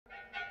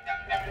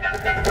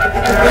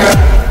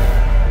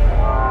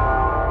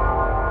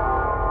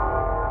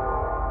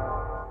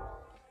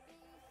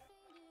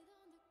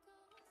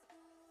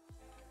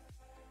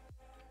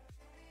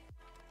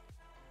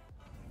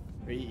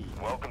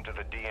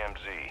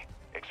activity.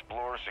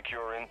 Explore,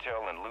 secure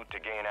intel, and loot to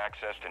gain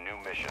access to new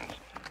missions.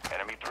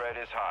 Enemy threat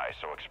is high,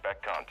 so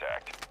expect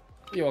contact.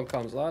 You on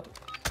comms, lad?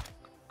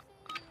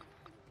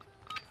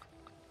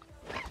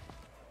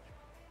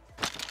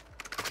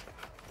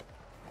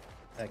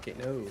 Heck it,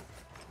 no.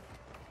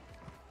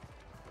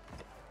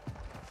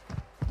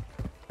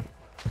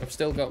 I've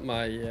still got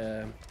my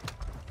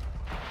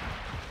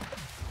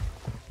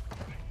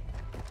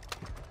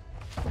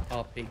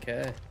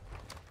RPK.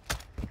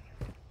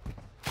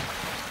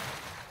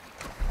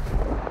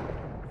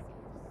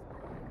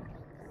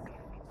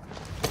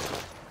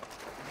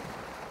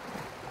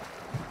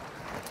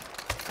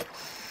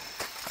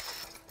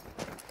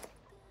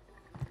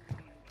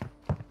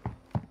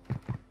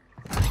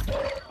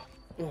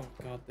 Oh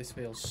god, this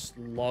feels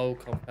slow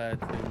compared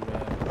to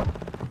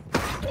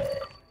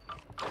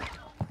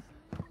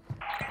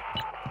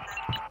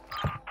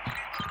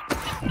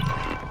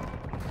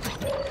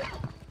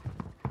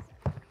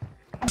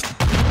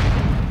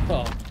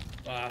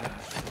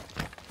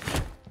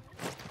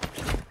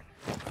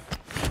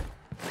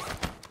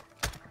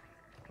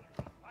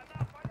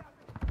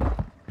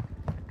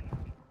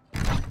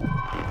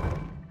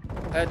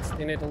Heads,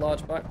 you need a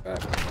large backpack.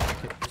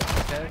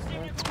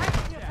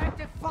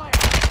 Effective fire.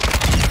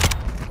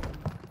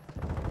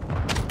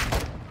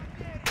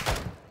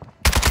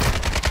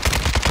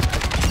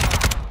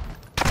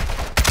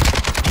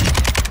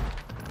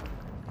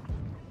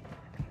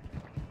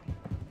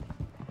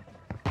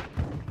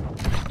 We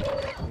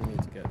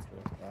need to get to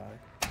a bag.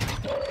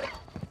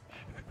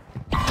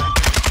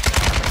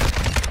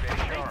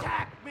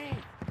 Attack me!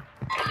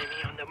 Enemy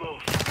on the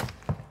move.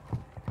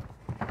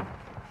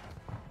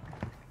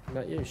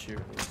 Not you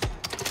shooting.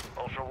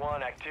 Ultra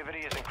One, activity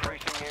is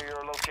increasing near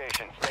your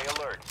location. Stay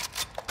alert.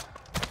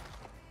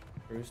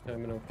 Cruise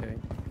terminal key.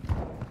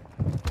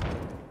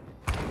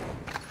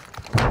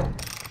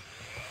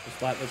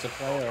 Looks like there's a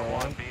player Ultra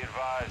One, around. be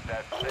advised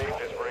that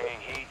safe is bringing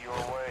heat your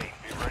way.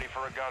 Be ready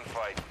for a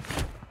gunfight.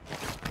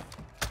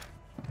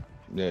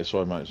 Yeah,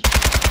 sorry, mate.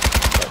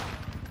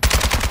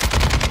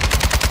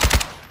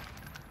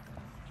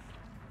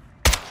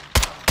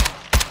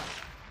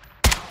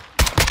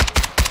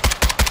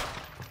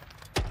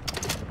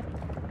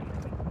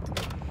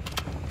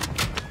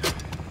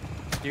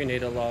 Do you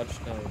need a large?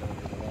 No, we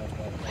don't need a large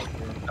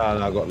backpack. No,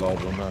 I got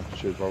large one now.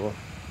 Cheers, brother.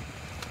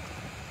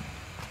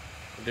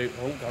 We do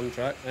hunt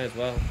contract as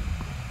well.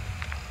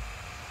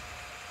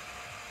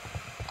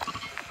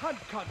 Hunt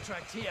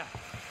contract here.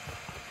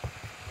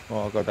 Oh,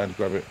 I'll go down to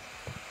grab it.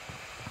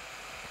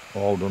 Oh,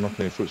 hold on, I can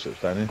hear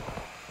footsteps down here.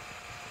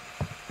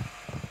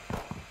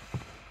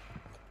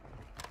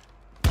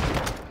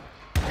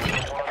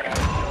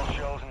 Still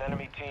shows an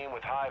enemy team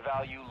with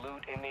high-value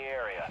loot in the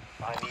area.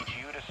 I need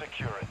you to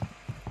secure it.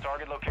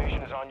 Target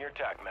location is on your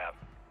TAC map.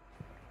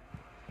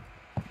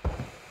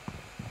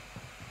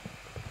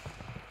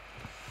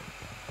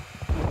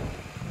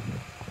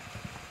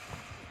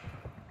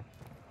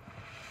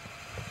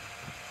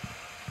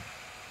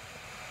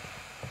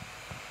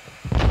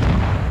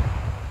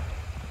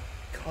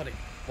 God, it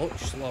much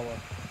slower.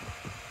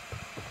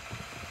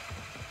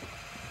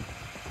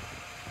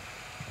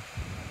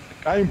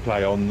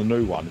 Gameplay on the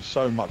new one is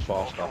so much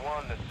faster. Ultra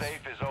One, the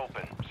safe is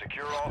open.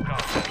 Secure all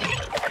contents.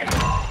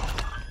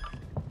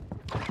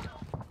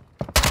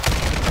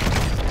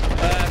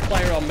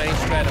 Player on me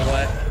straight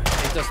away.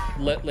 He just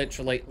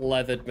literally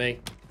leathered me.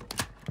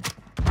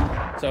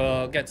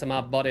 So get to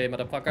my body,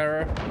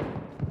 motherfucker.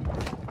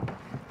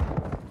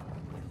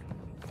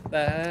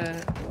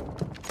 There.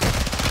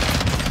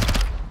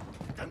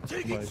 I'm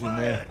taking What is in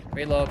there?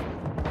 Reload.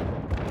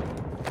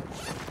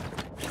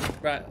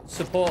 Right,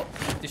 support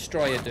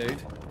destroyer,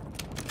 dude.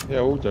 Yeah,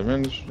 all done,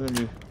 man. Just let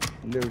me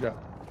load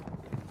up.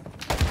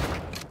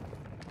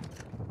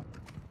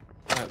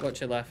 Right,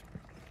 watch your left.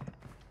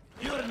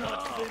 You're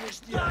not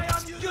finished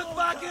yet. Get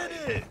back in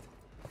it.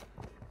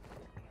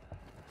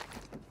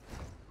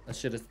 I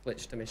should have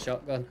switched to my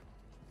shotgun.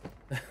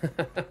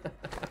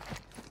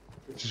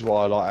 This is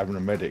why I like having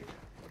a medic.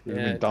 You've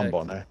Yeah, been done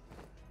by takes- now.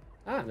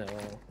 I know. You're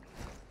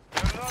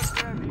not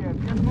dead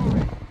yet. Get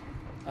moving.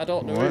 I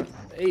don't know. Alright.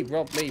 He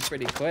robbed me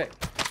pretty quick.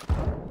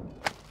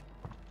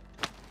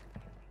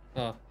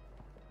 Oh.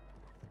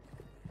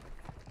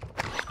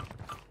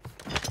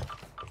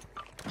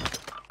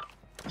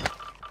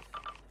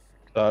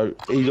 So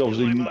he's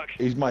obviously,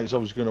 his mate's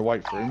obviously going to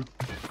wait for him.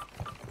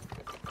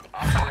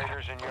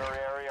 Operators in your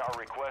area are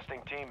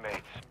requesting teammates.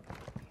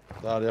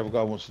 So the other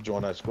guy wants to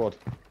join our squad.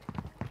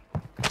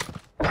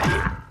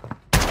 I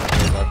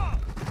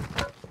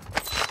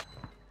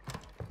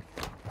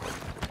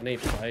need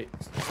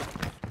plates.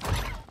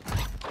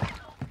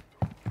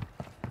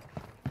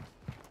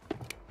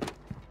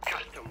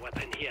 Custom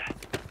weapon here.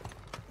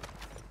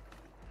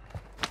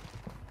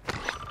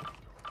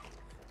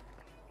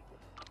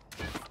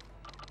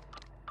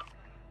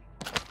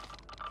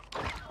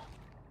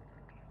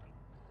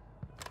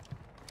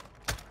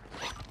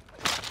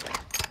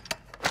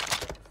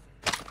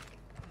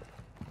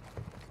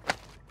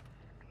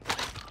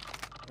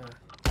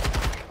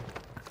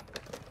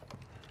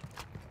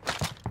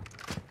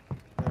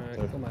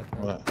 Come on.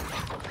 Right.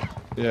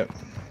 Yeah.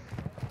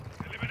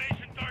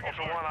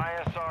 Ultra One,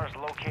 ISR's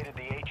located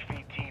the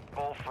HVT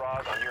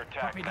Bullfrog on your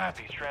tac Copy map.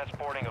 that. He's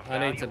transporting a I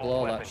need to valuable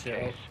blow that weapon shit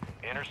case.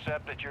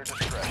 Intercept at your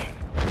discretion.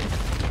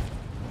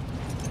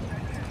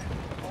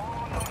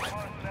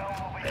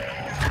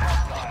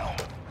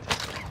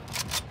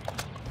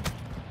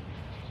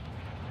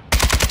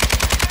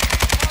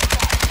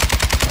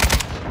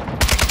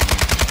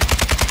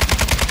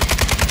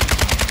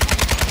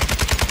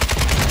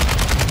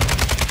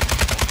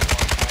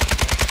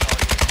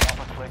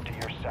 Click to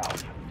your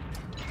south.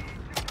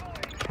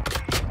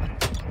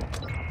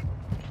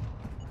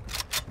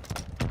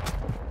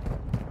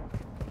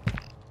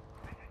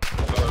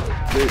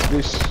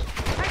 This.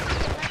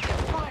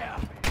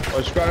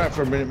 I'll scrap that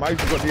for a minute, mate.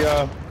 You've got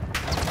the.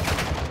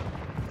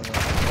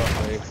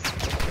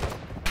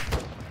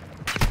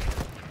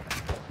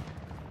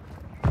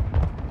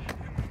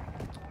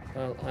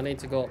 Well, I need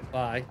to go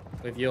buy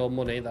with your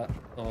money that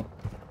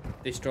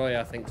destroyer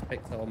I think's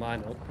picked all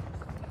mine up.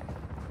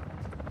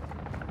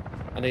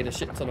 I need a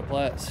shit ton of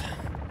plates.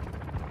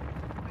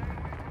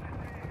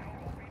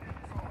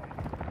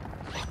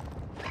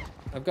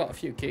 I've got a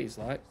few keys,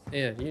 like.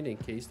 Yeah, you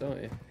need keys,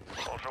 don't you?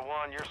 Ultra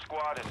One, your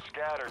squad is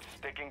scattered.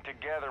 Sticking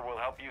together will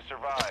help you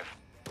survive.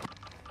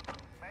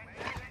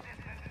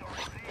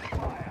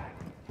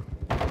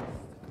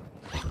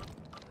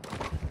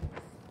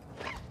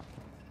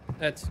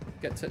 Let's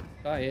get to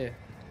buy here.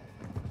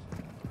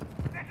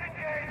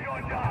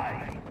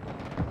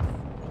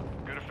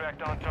 Good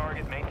effect on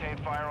target. Maintain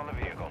fire on the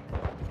vehicle.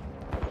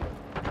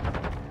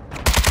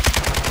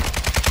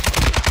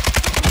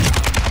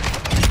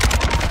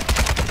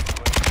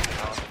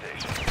 On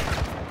station.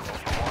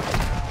 Ultra One,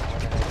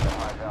 eliminate the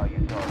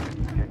high-value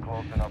target. Get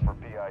close enough for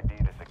PID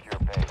to secure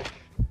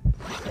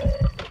base.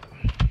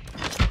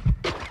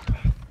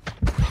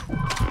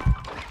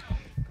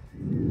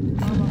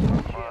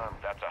 Confirmed.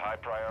 That's a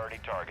high-priority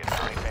target.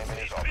 Bounty payment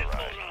is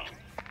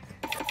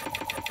authorized.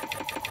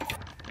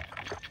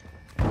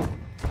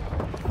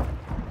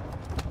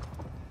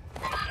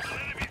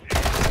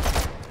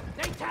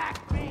 They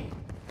tagged me!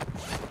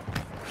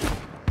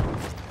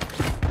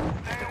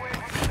 Stay away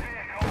from the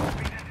vehicle. Will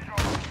be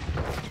destroyed.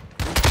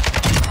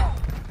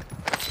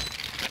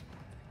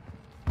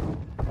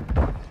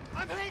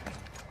 I'm hit!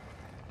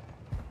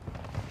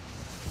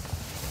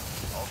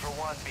 Ultra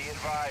One, be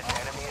advised.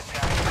 Enemy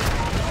attack is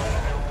on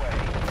their way.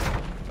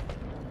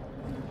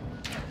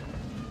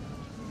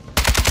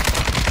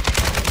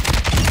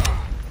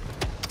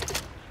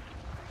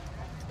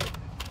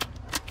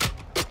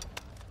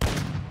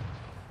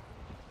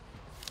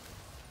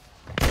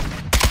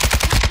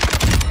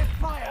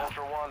 Fire!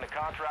 Ultra One, the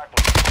contract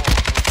was full.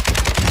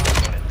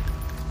 5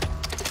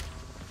 minutes.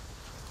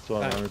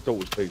 Sorry, Right. I'm a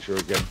daughter's picture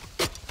again.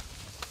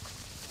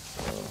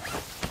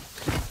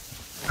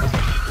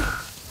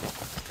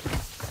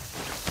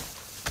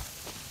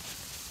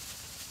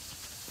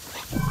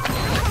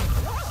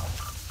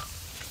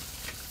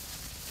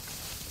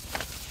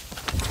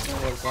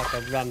 That looks like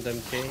a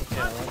random key.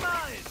 Yeah,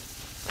 right.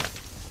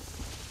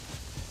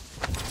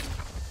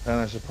 And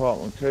that's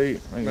apartment key.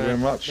 Thank you very Right,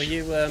 much. will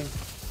you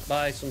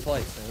buy some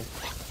plates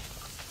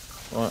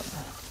now? Right.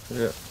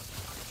 Yeah.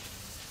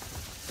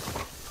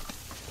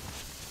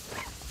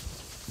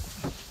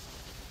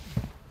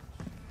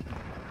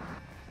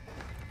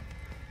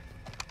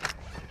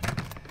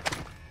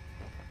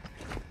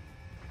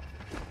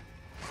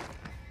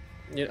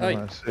 Hey,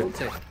 that's it.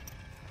 want it?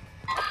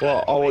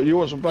 What? Oh, you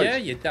want some plates? Yeah,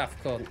 you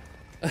daft cunt.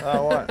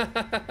 Oh,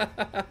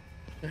 right.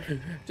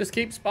 Just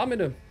keep spamming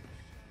them.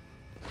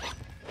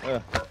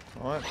 Yeah.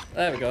 All right.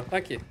 There we go.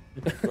 Thank you.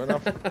 Fair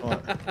enough. All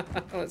right.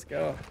 Let's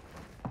go.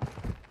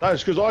 No,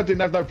 it's because I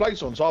didn't have no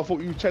plates on, so I thought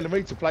you were telling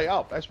me to plate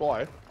up. That's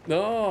why.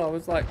 No, I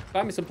was like,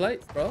 buy me some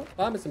plates, bro.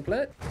 Buy me some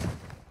plates.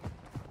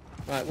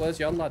 Right, where's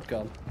your lad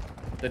gone?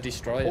 The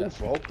destroyer.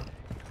 Bullfrog.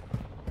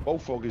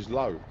 Bullfrog is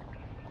low.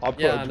 I put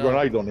Yeah, I a know.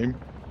 grenade on him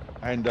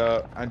and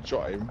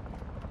shot him.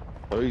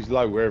 So he's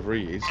low wherever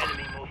he is.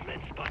 Enemy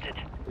movement spotted.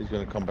 He's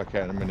going to come back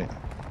out in a minute.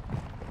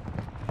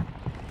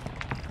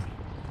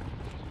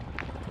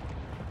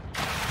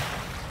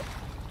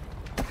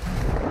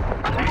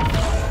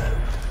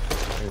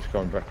 He's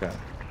coming back out.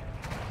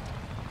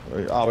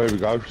 Oh, here we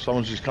go.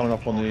 Someone's just coming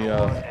up on the.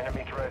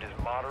 Enemy threat is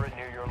moderate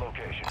near your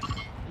location.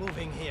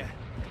 Moving here.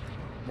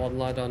 One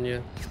lad on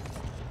you.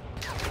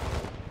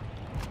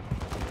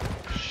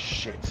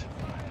 Shit.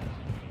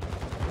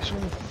 It's all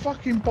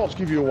fucking bots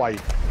give you away.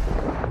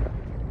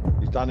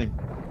 He's done him.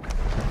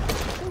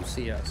 Of course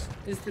he has.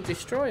 He's the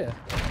destroyer.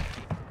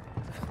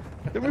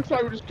 Didn't we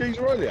play with his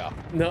geezer earlier?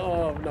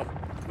 No.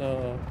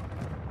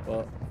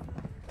 What?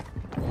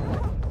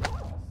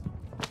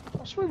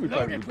 I swear we played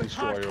Loaded with with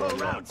Destroyer hardcore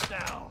earlier. rounds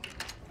now.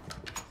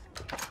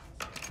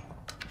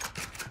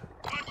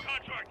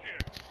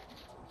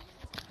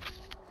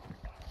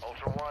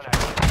 Ultra One,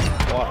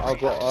 Right, I've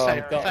got.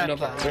 Same, got fair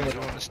another- play,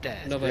 you're on the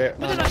stairs. Another Yeah.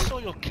 But then I man. saw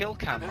your kill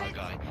cam, my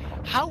guy.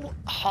 How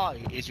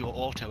high is your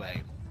auto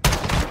aim?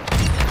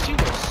 'Cause you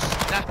will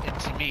snap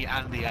into me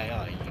and the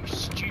AI, you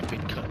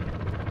stupid cunt.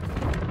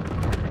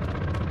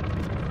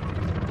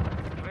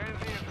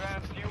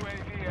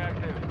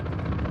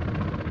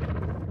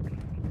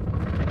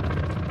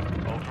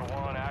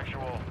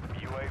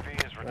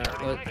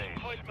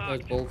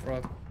 There's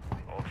Bullfrog.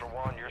 Ultra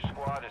One, your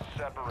squad is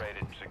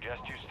separated.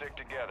 Suggest you stick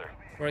together.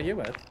 Where are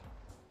you, Ed?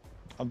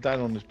 I'm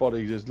down on this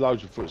body. There's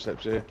loads of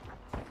footsteps here.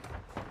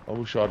 I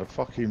wish I had a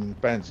fucking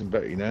Benson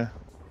Betty now.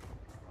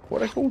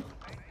 What are they called?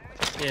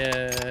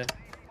 Yeah.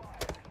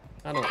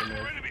 I know what you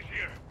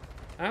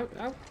mean.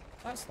 Ow.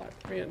 That's like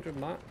 300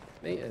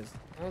 meters.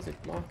 How's it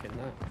marking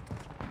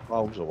that?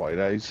 Miles away,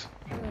 days.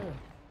 Yeah.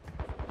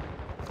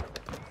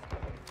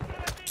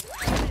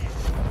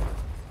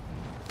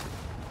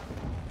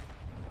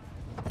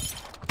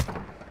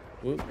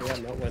 Whoop, yeah,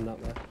 not win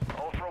that there.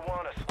 Ultra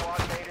One, a squad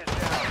mate is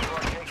down. You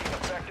are taking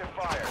effective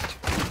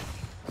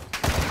fire.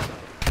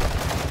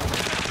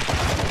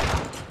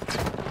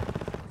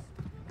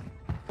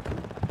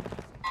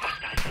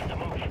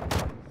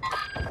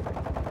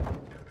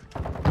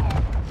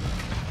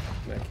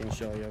 Making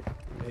sure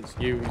it's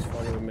you who's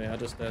following me. I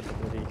just heard the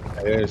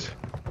bloody. It is.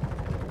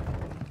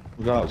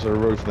 We're going up to the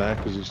roof now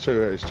because it's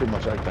too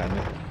much egg down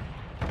there.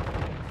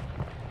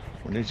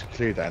 We need to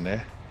clear down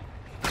there.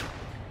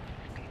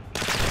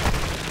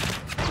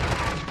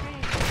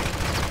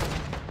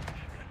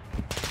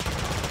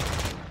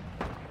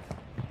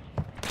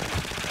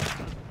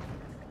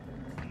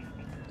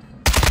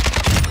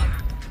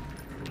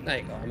 There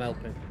you go, I'm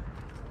helping.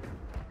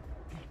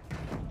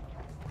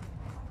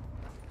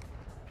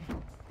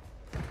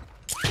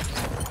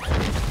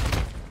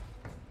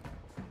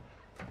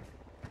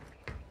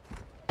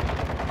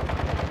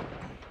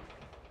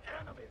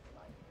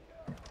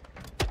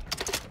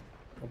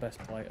 My best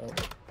plate up.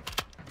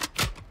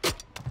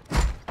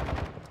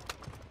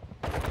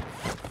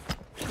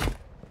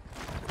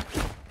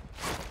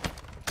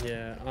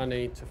 Yeah, I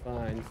need to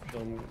find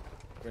some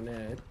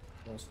grenade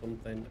or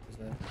something as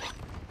a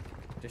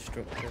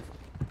destructive.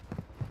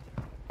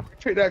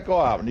 Pick that guy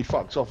up and he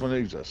fucks off and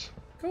leaves us.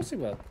 Of course he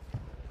will.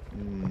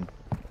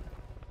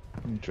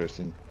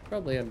 Interesting.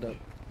 Probably end up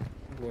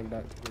going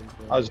back to his.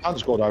 There's a hunt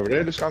squad over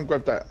there. Let's go and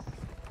grab that.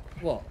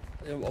 What?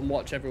 And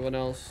watch everyone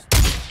else.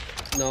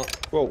 Not.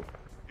 Well,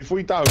 if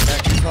we don't, they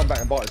can come back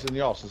and bite us in the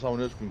arse and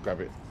someone else can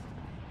grab it.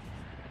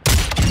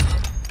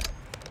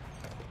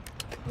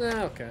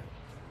 Nah, okay.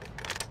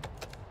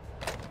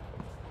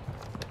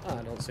 I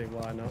don't see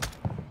why not.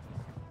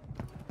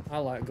 I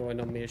like going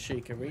on me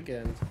Ashika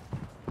weekend.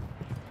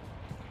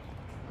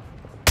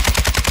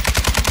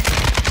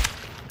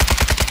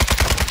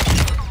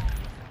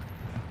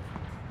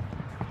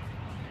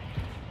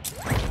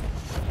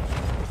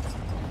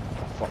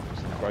 Fuck,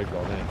 it's in the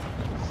graveyard there.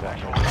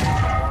 Actual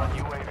One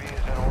UAV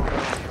is in order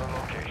to your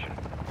location.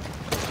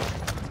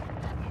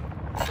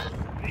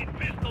 Need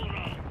pistol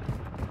round.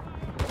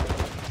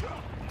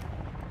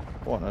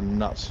 What a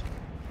nuts.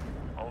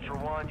 Ultra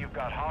One, you've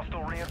got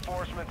hostile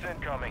reinforcements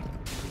incoming.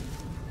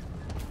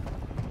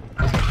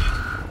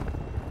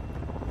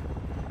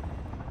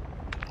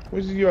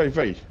 Where's the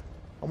UAV?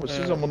 How much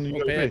is I'm on the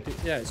up here.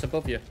 UAV? Yeah, it's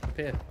above you. Up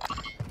here.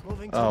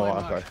 Moving to Oh, my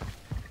right, mark. okay.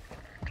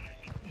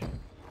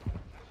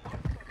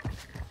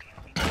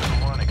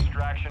 One,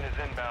 extraction is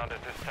inbound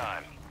at this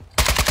time.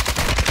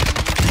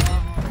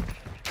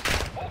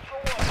 Ultra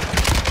One.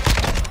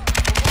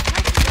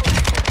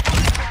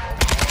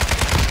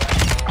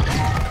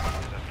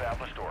 Is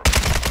established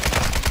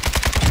orbit.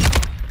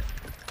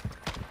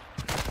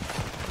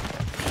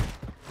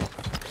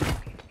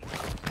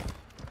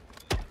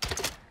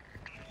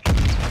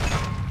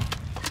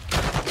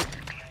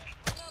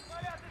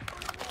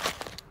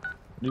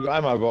 You got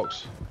ammo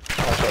box?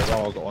 Oh,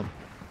 sorry, no, I got one.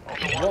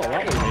 Whoa,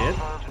 that was weird.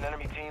 Confirms an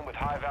enemy team with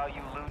high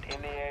value loot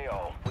in the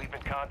AO. We've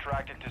been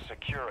contracted to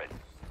secure it.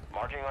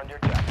 Marking on your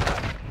deck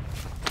map.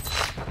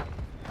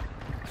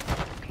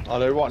 Oh,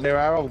 they're right near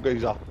our old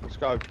geezer. Let's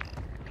go.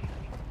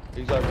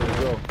 He's over there as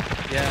well.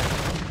 Yeah.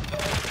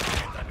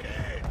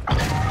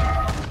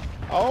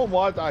 Oh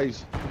my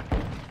days.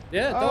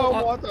 Yeah,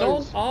 Oh,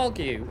 don't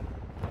argue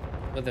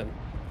with him.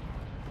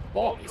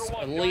 Bots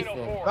are lethal.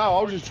 No,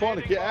 I was just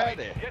trying to get out of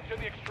there. Get to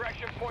the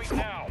extraction point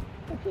now.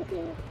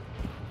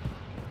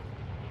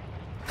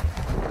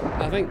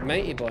 I think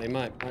Matey Boy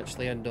might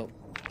actually end up,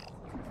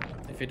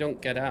 if you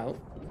don't get out.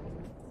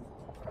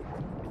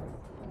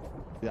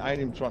 It ain't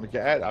him trying to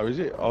get out though, is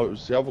it? Oh, it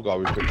was the other guy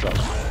we picked up.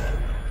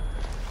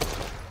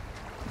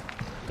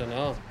 Don't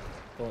know,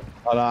 but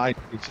Oh no, ain't.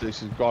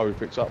 This is the guy we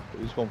picked up.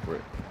 He's gone for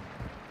it.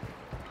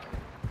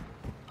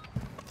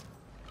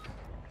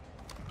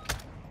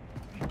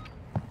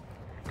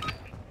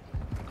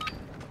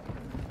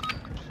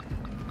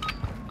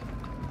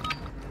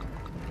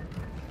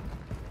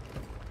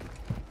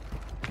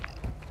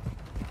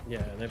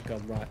 yeah, they've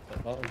gone right at the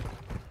bottom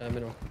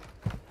terminal.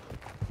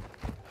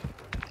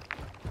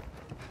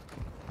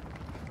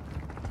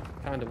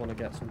 Kind of want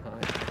to get some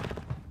height.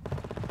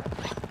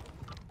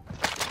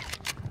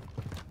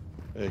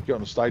 Yeah, get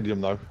on the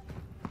stadium though.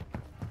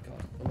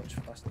 God, how much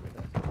faster we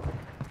go.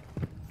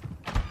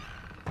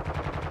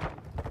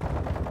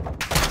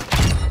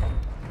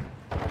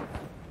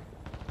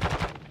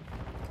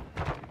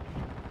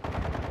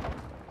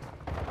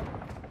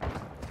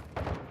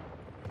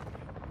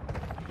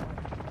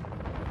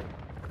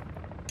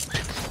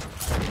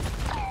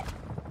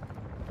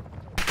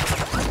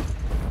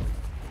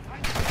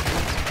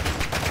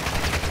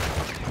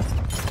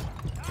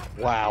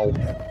 Wow.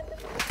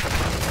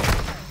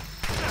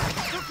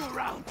 Look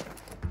around.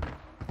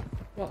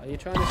 What, are you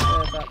trying to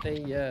say that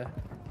the,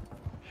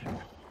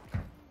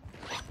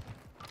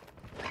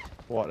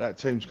 Right, that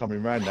team's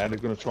coming round now. They're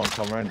going to try and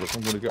come round us.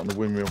 I'm going to get on the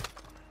windmill.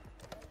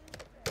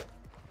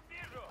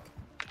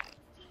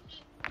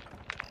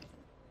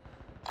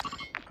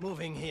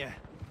 Moving here.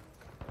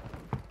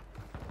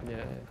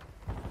 yeah,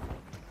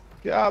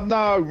 Yeah,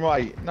 no,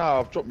 mate. No,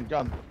 I've dropped my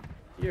gun.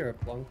 you're a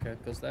plonker,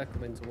 because they're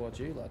coming towards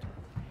you, lad.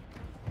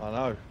 I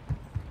know.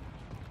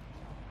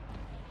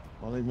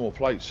 I need more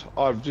plates.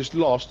 I've just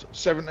lost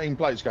 17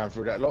 plates going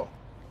through that lot.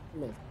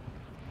 Well,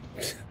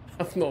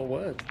 I've no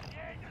words.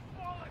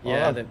 Oh,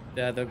 Yeah, no.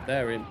 they're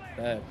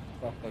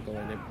proper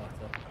going in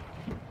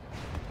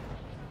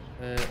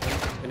better.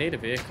 We need a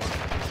vehicle.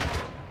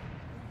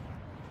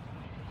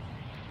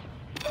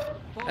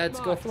 Let's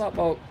go for that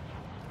boat.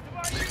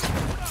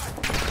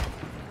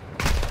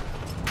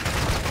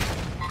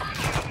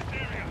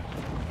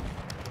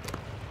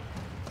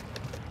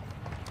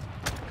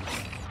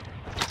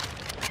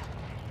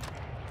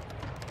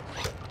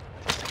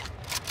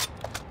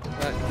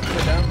 Right,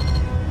 put it down.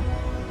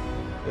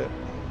 Yeah.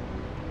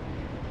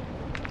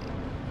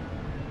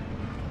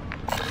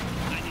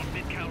 I need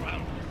mid-cal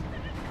rounds.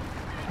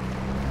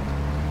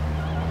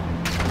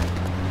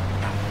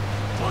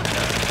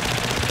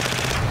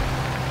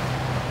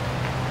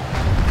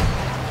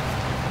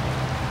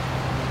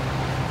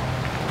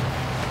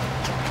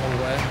 On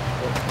where?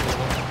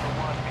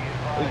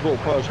 He's got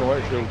personal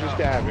airfield. Just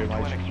get out of here, To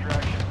an mate.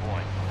 extraction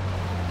point.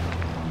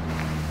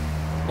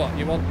 What,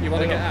 you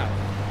want to get out?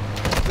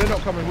 They're not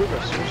coming with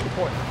us. What's the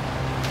point?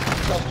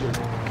 Trust you.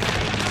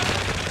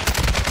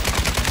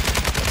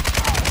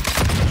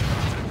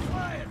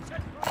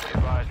 Be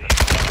advised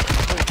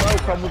that They'll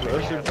come with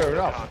us, then fair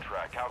enough.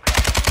 contract. How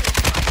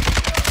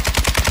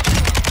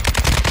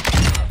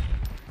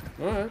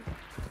Alright.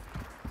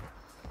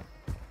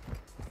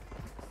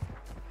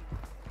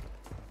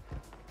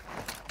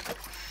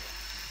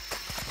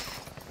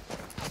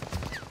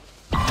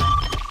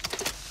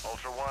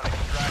 Ultra One,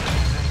 extraction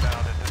is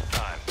inbound at this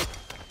time.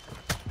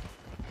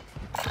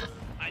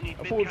 I need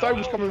I thought if they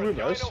was coming with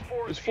us,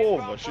 there's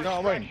 4 of us, you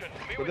know what I mean?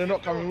 But they're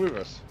not coming with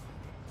us.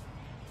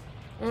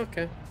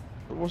 Okay.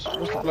 But what's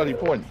the bloody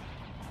point?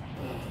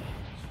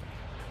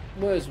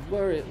 Where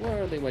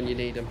are they when you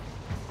need them?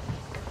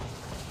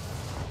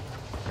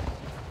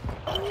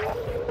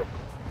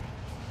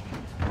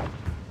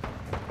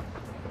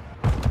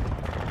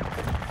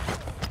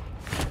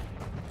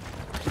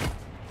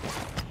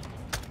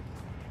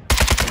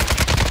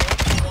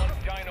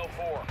 Dino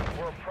 4,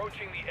 we're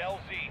approaching the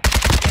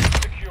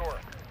LZ. Secure.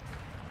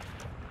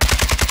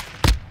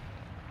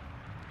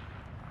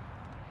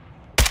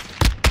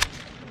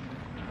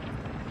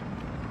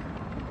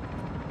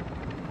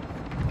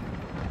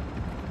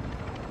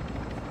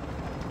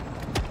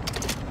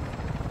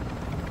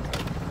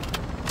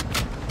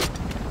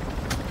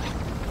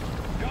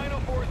 Dino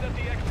 4 is at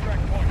the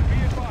extract point.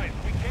 Be advised,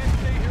 we can't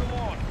stay here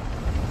long.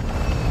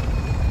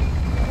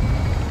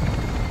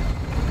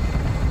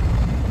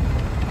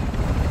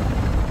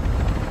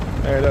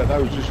 Yeah, look,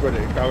 they was just ready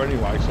to go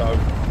anyway, so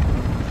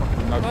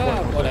fucking no point.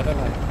 Oh, was whatever,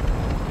 there?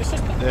 mate. It's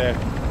just Yeah.